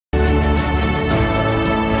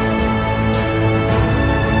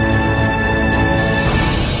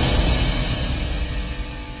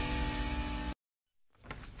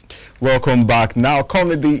Welcome back. Now,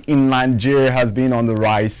 comedy in Nigeria has been on the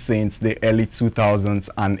rise since the early 2000s,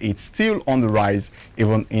 and it's still on the rise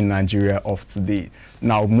even in Nigeria of today.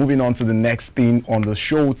 Now, moving on to the next thing on the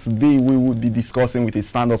show today, we will be discussing with a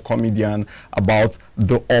stand-up comedian about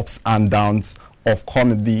the ups and downs of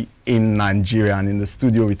comedy in Nigeria. And in the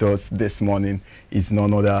studio with us this morning is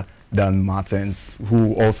none other than Martins,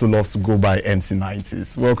 who also loves to go by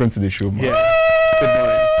MC90s. Welcome to the show, Martins. Yeah. Good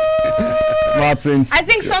morning. Martins. I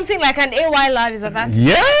think something like an AY live is at that.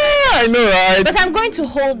 Yeah, I know, right? But I'm going to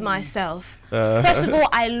hold myself. First of all,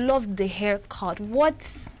 I love the haircut. What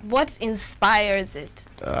inspires it?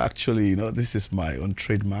 Actually, you know, this is my own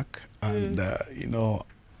trademark, and you know,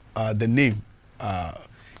 the name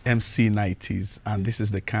MC90s, and this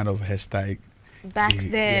is the kind of hairstyle Back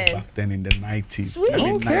then. back then in the 90s. Sweet. Okay.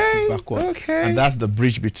 90s backward. Okay. And that's the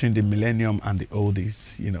bridge between the millennium and the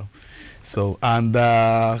oldies, you know. So,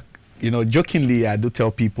 and you know, jokingly, I do tell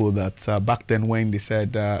people that back then when they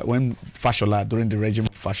said, when Fashola, during the regime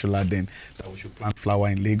of Fashola then, that we should plant flower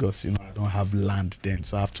in Lagos, you know, I don't have land then,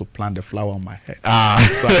 so I have to plant the flower on my head.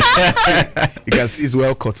 Because it's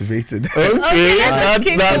well cultivated. Okay,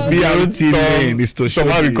 that's BRT lane is to show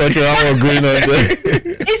some agricultural work going on there.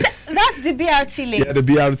 That's the BRT lane. Yeah, the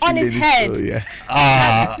BRT on lane his head. So,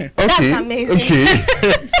 yeah. Okay. That's amazing. Okay.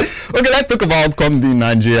 Okay, let's talk about comedy in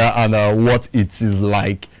Nigeria and what it is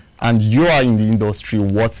like. And you are in the industry.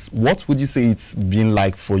 What would you say it's been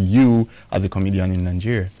like for you as a comedian in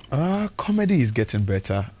Nigeria? Comedy is getting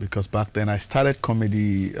better, because back then I started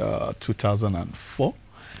comedy 2004,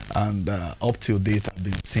 and up till date I've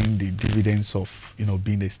been seeing the dividends of, you know,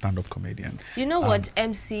 being a stand-up comedian. You know what,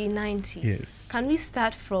 MC90? Yes. Can we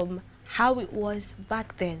start from how it was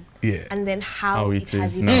back then? Yeah. And then how it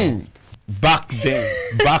has now. evolved? Back then.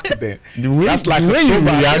 That's like when you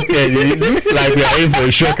reacted, it looks like we are in for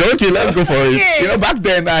a shock. Okay, let's go for it. You know, back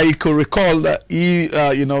then I could recall that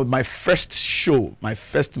you know, my first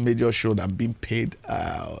major show that I'm being paid,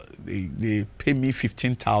 they paid me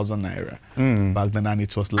 15,000 naira back then, and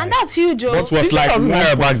it was like, and that's huge. What was like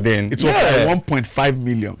naira back then? It was like 1.5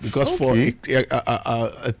 million, because for a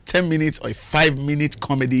 10-minute or a 5-minute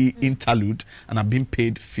comedy interlude, and I'm being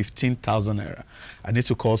paid 15,000 naira. I need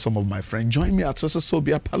to call some of my friends, join me at so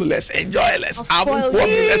beer parlor, let's enjoy, let's have fun,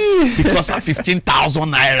 because of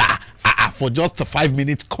 15,000 naira for just a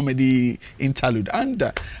 5-minute comedy interlude. And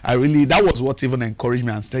that was what even encouraged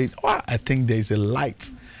me and said, oh, I think there is a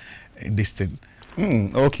light in this thing.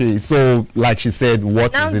 Okay, so like she said,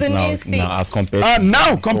 what Now is it now as compared to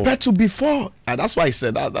now before? compared to before? That's why I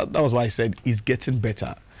said that was why I said it's getting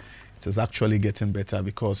better. It is actually getting better,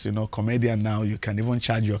 because, you know, comedian now, you can even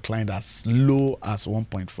charge your client as low as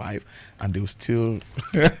 1.5, and they will still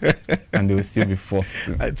and they will still be forced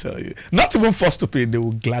to. I tell you, not even forced to pay, they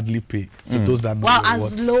will gladly pay. To those that know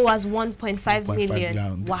as low as 1.5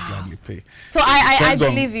 million. Wow. Gladly pay. So I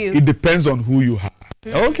believe you. It depends on who you have.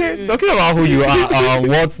 Okay, talking about who you are,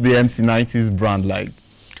 what's the MC90s brand like?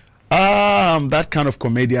 That kind of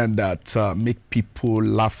comedian that make people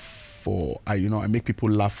laugh for, I make people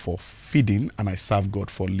laugh for feeding, and I serve God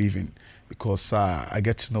for living, because I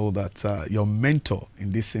get to know that your mentor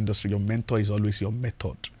in this industry, your mentor is always your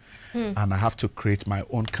method, and I have to create my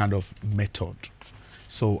own kind of method.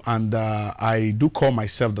 So, and I do call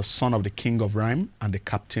myself the son of the king of rhyme and the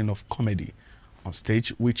captain of comedy on stage,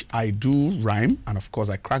 which I do rhyme, and of course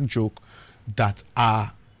I crack joke that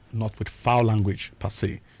are not with foul language per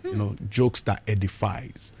se. You know, jokes that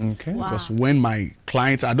edifies. Okay. Wow. Because when my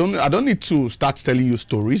clients, I don't need to start telling you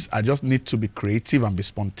stories. I just need to be creative and be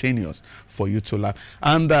spontaneous for you to laugh.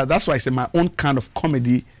 And that's why I say my own kind of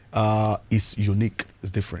comedy is unique, it's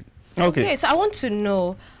different. Okay, so I want to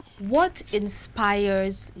know what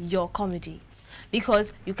inspires your comedy,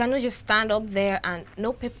 because you cannot just stand up there and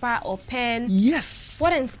no paper or pen. Yes.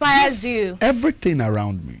 What inspires you? Everything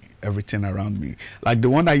around me. Everything around me. Like the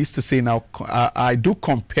one I used to say now, I do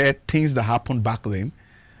compare things that happened back then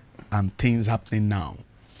and things happening now.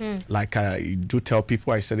 Like I do tell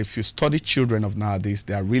people, I said, if you study children of nowadays,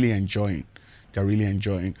 they are really enjoying. They're really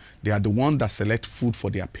enjoying. They are the one that select food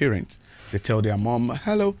for their parents. They tell their mom,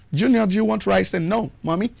 hello, Junior, do you want rice? And no,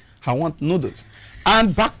 mommy, I want noodles.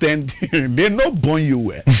 And back then, they not born you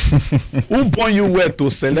well. Who born you well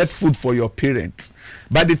to select food for your parents?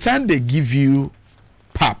 By the time they give you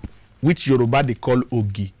pap, which Yoruba they call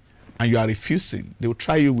ogi, and you are refusing, they will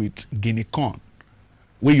try you with guinea corn,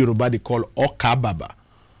 which Yoruba they call okababa.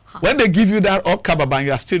 When they give you that okababa and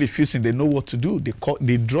you are still refusing, they know what to do.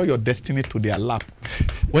 They draw your destiny to their lap.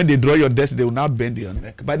 When they draw your destiny, they will now bend your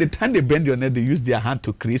neck. By the time they bend your neck, they use their hand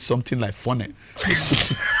to create something like funnel.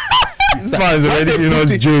 This man is already giving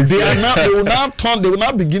us jokes. They will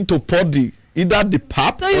now begin to pour either the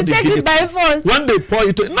pap so you take it by force. When they pour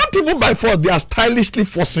it, not even by force, they are stylishly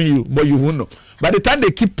forcing you, but you won't know. By the time they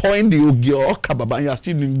keep pouring the ogi or kababa and you are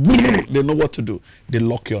still doing, they know what to do. They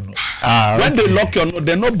lock your nose. When they lock your nose,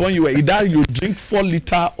 they're not born you. Either you drink 4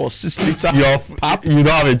 liter or 6 liter of pap. You don't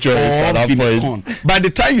have a choice at that point. By the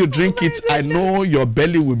time you drink it, I know your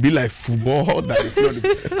belly will be like football,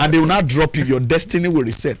 and they will not drop you. Your destiny will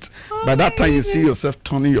reset. By that time, you see yourself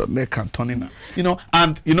turning your neck and turning up. Doing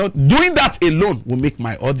that alone will make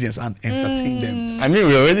my audience and entertain them. I mean,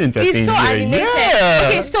 we already entertained. He's so animated. Yeah.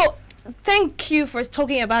 Okay, so thank you for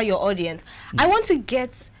talking about your audience. I want to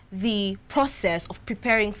get the process of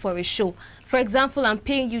preparing for a show. For example, I'm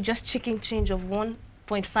paying you just chicken change of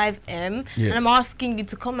 1.5 M, and I'm asking you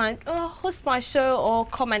to come and host my show or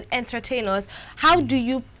come and entertain us. How do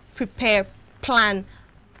you prepare, plan,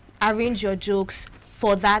 arrange your jokes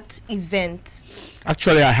for that event?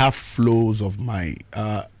 Actually, I have flows of my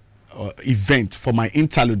event. For my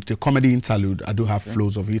interlude, the comedy interlude, I do have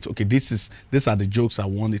flows of it. Okay, these are the jokes I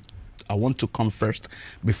want to come first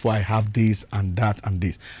before I have this and that and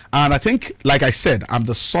this. And I think, like I said, I'm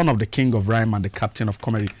the son of the king of rhyme and the captain of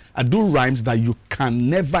comedy. I do rhymes that you can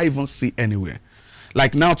never even see anywhere.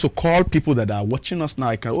 Like now, to call people that are watching us now,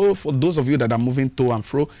 I can, for those of you that are moving to and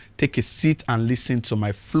fro, take a seat and listen to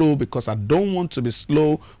my flow, because I don't want to be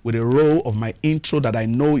slow with a roll of my intro that I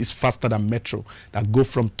know is faster than Metro, that go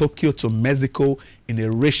from Tokyo to Mexico in a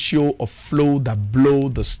ratio of flow that blow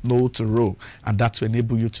the snow to roll, and that to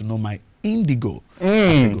enable you to know my indigo.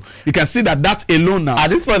 You can see that alone now.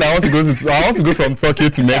 At this point, I want to go from Tokyo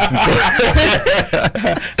to Mexico.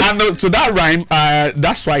 And to that rhyme,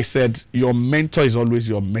 that's why I said your mentor is always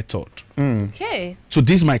your method. Okay. So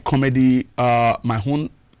this is my comedy, my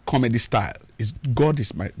own comedy style. God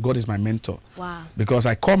is my mentor. Wow. Because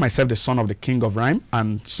I call myself the son of the king of rhyme,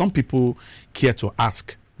 and some people care to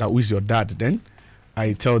ask that who is your dad. Then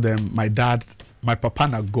I tell them my dad. My papa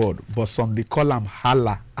na God, but some they call him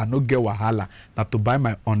Hala. I no get wahala. That to buy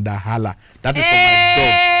my under Hala. That is for my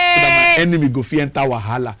dog, so that my enemy go fi enter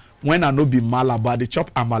wahala. When I no be mala, but they chop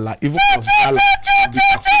amala. Even for Hala,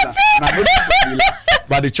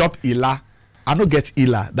 but they chop ila. I no get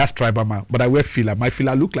ila. That's tribal man. But I wear fila. My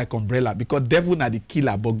fila look like umbrella because devil na the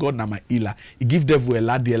killer, but God na my ila. He give devil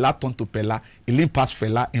ela, the ela turn to pella. He link pass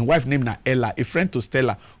fella. In wife name na Ella. A friend to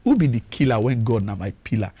Stella. Who be the killer when God na my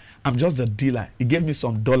pillar? I'm just the dealer. He gave me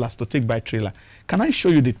some dollars to take by trailer. Can I show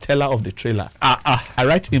you the teller of the trailer? I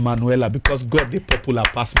write Emanuela because God the popular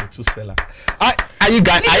pass me to seller. Are you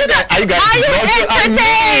guys? Are you entertained?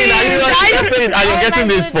 Are you getting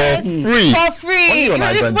this for free? For free.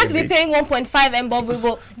 You're supposed to be paying 1.5 M,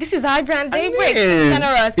 but this is iBrandTV.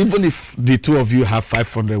 Generous. Even if the two of you have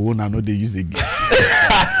 500, I know they use again.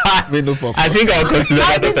 I think I'll consider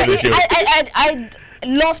that after the show. I'd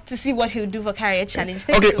love to see what he'll do for career challenge.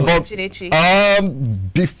 Thank you, but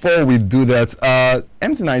before we do that,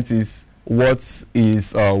 MC90s, what's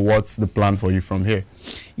the plan for you from here?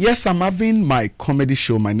 Yes, I'm having my comedy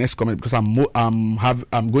show, my next comedy, because I'm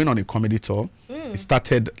going on a comedy tour. It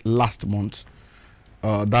started last month.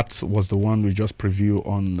 That was the one we just previewed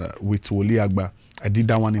on with Woli Agba. I did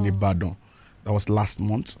that one in Ibadan. That was last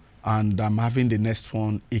month, and I'm having the next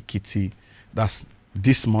one, Ekiti. That's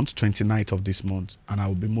this month, 29th of this month, and I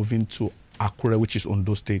will be moving to Akure, which is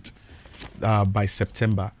Ondo State, by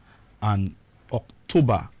September, and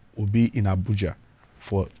October will be in Abuja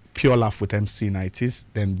for Pure Laugh with MC90s.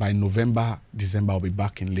 Then by November, December, I'll be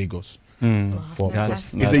back in Lagos.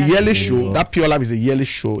 It's a yearly show. That Pure Laugh is a yearly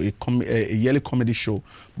show, a yearly comedy show.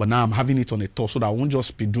 But now I'm having it on a tour, so that I won't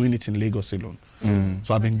just be doing it in Lagos alone.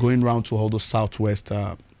 So I've been going around to all the southwest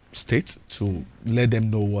states to let them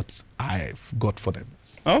know what I've got for them.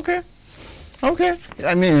 Okay. I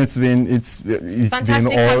mean, it's been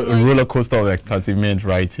all a roller coaster of entertainment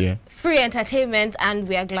right here. Free entertainment, and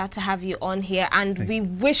we are glad to have you on here, and we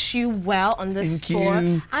wish you well on this tour.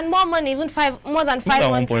 And more money, even more than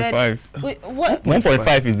 500. 1.5.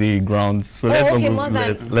 1.5 is the ground, so let's not go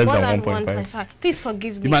less than 1.5. Please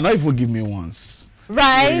forgive me. You might not even give me once.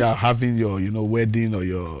 Right. You are having your wedding or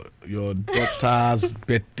your daughter's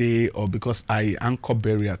birthday, or because I anchor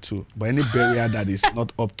burial too. But any burial that is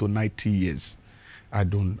not up to 90 years, I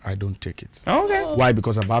don't take it. Okay. Why?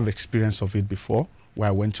 Because I've had experience of it before, where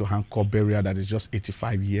I went to Hancock burial that is just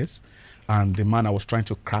 85 years, and the man I was trying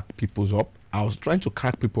to crack people up,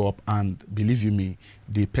 and believe you me,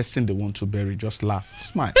 the person they want to bury just laugh,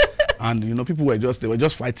 smile, And you know, people were just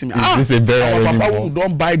fighting me. Is this a burial our papa anymore? who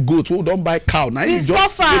don't buy goats, who don't buy cow. Now you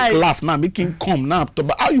just make laugh now, making come now.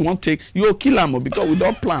 But how you want to take you kill him because we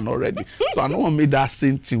don't plan already. So I know one made that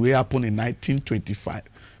same thing way happen in 1925.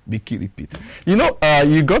 Biki repeat. You know,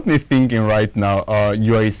 you got me thinking right now.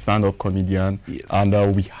 You are a stand-up comedian, yes.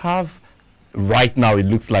 And we have right now. It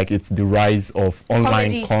looks like it's the rise of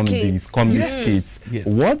online comedy skits. Yes.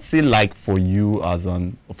 What's it like for you as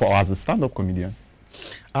a stand-up comedian?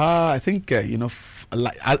 I think you know,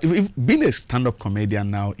 if being a stand-up comedian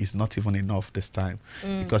now is not even enough this time,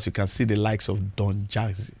 because you can see the likes of Don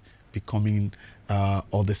Jazzy becoming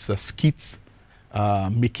or the skits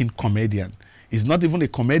making comedian. He's not even a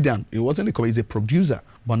comedian. He wasn't a comedian. He's a producer.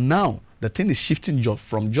 But now the thing is shifting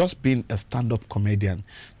from just being a stand-up comedian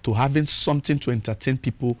to having something to entertain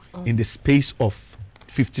people in the space of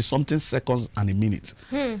 50-something seconds and a minute.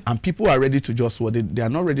 And people are ready to just, they are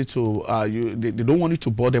not ready to, they don't want you to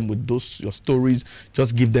bore them with your stories.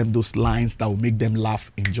 Just give them those lines that will make them laugh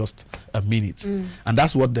in just a minute. And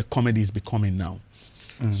that's what the comedy is becoming now.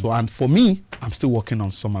 So, and for me, I'm still working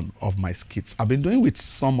on some of my skits. I've been doing with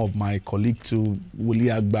some of my colleagues too,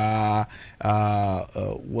 Wuli Agba,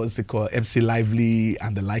 what's it called, MC Lively,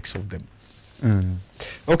 and the likes of them.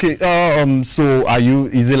 Okay, so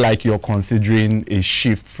is it like you're considering a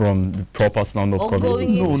shift from the proper stand-up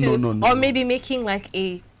comedy? No. Or maybe making like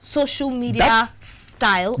a social media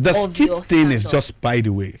style the of skit your thing is stand-up? just, by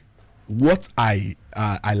the way, what I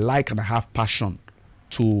like and I have passion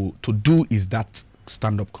to do is that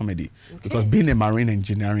stand-up comedy, because being a marine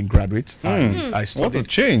engineering graduate, I studied. What a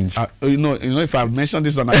change! You know, if I've mentioned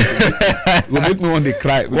this on, it will make me want to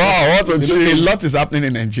cry. Wow, what a change! A lot is happening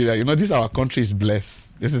in Nigeria. You know, our country is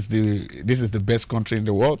blessed. This is the best country in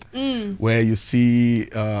the world, where you see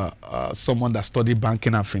someone that studied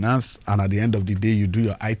banking and finance, and at the end of the day, you do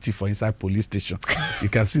your IT for inside police station. You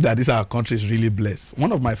can see that our country is really blessed.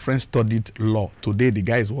 One of my friends studied law. Today, the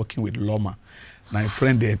guy is working with Lawma. My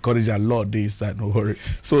friend, they encourage a lot. They said, no worry.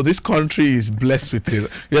 So this country is blessed with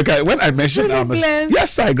it. Okay, when I mentioned,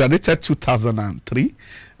 yes, I graduated 2003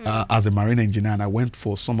 as a marine engineer, and I went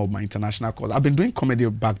for some of my international courses. I've been doing comedy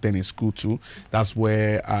back then in school too. That's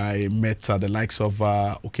where I met the likes of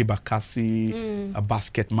Oke Bakassi,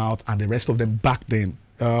 Basket Mouth, and the rest of them back then,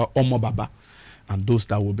 Omo Baba, and those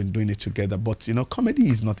that we've been doing it together. But you know, comedy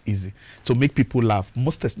is not easy to make people laugh.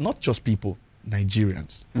 Not just people.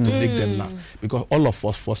 Nigerians, to make them laugh, because all of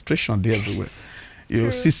us frustration there everywhere.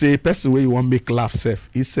 You see, say person where you want to make laugh safe,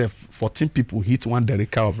 it's 14 people hit one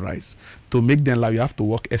derica of rice. To make them laugh, you have to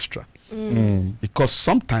work extra. Because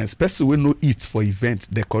sometimes person will no eat for events,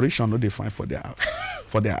 decoration no they find for their house,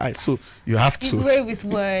 for their eyes. So you have to. It's way with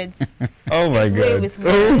words. Oh my god!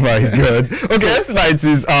 Oh my god! Okay,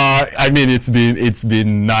 S90s. I mean, it's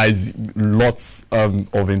been nice. Lots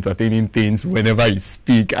of entertaining things. Whenever you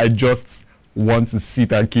speak, I just want to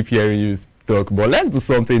sit and keep hearing you talk, but let's do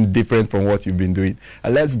something different from what you've been doing,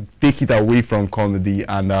 and let's take it away from comedy.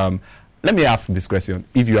 And let me ask this question: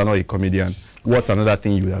 if you are not a comedian, what's another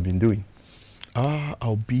thing you would have been doing?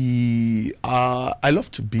 I'll be I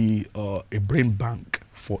love to be a brain bank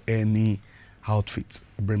for any outfit.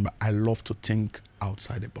 I love to think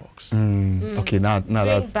outside the box. Okay, now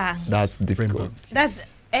that's difficult. That's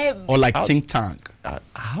or like think tank.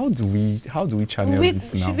 How do we channel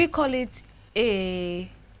this now? Should we call it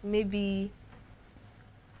maybe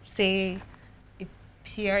say a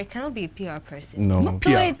PR? It cannot be a PR person. No, not PR.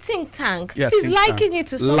 A think tank. Yeah, he's liking it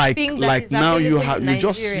to something like is now you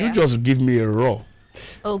just give me a raw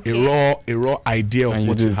idea of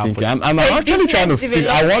what you have. I'm actually trying to figure.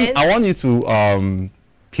 I want you to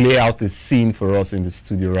play out the scene for us in the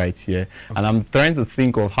studio right here, and I'm trying to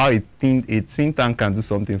think of how a think tank can do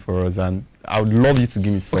something for us, and I would love you to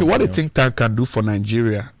give me something. Okay, what a think tank can do for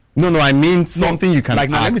Nigeria? No, I mean something you can like.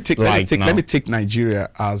 Now, let me take Nigeria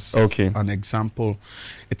as an example.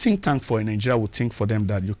 A think tank for Nigeria would think for them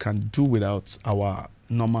that you can do without our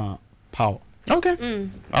normal power. Okay,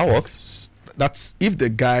 that works. That's if the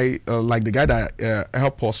guy, like the guy that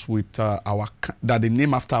helped us with that they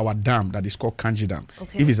name after our dam that is called Kanji Dam.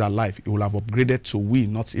 If he's alive, he will have upgraded to we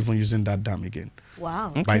not even using that dam again.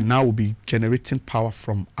 Wow. By now, we'll be generating power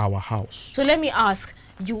from our house. So let me ask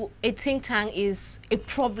you: a think tank is a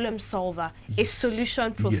problem solver, a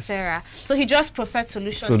solution preferer. So he just prefers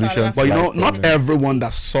solutions. But you know, not everyone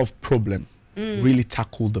that solves problem really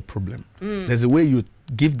tackle the problem. There's a way you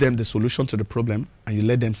give them the solution to the problem and you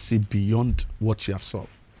let them see beyond what you have solved.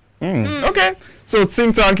 Okay, so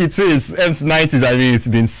think tank it is. S90s, I mean, it's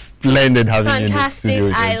been splendid having you in the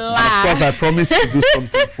studio. I laughed. And of course, I promise to do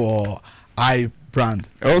something for iBrand.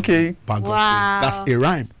 Okay. Wow. That's a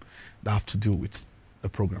rhyme that I have to do with the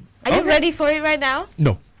program. Are you ready for it right now?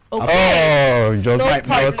 No. Okay. Oh, just No like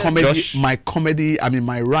problem. My comedy, I mean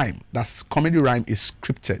my rhyme, that's comedy rhyme is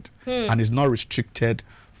scripted and is not restricted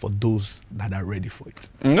for those that are ready for it.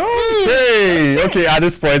 No, okay. At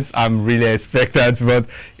this point, I'm really expectant, but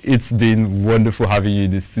it's been wonderful having you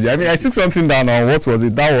in the studio. I mean, I took something down on what was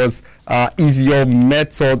it? That was is your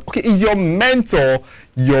method? Okay, is your mentor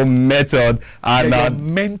your method? And your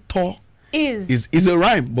mentor is a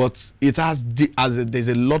rhyme, but it has there's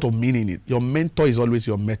a lot of meaning in it. Your mentor is always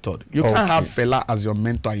your method. You can't have fella as your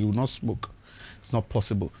mentor and you will not smoke. It's not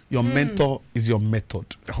possible. Your mentor is your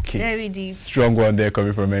method. Okay. Very deep. Strong one there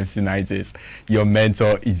coming from MC90s. Your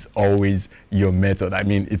mentor is always your method. I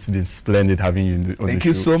mean, it's been splendid having you on the Thank show.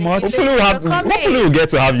 you so much. Hopefully we'll get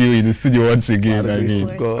to have you in the studio once again. I mean,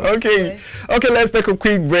 okay, let's take a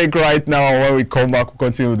quick break right now. When we come back, we'll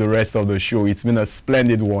continue with the rest of the show. It's been a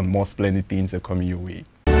splendid one. More splendid things are coming your way.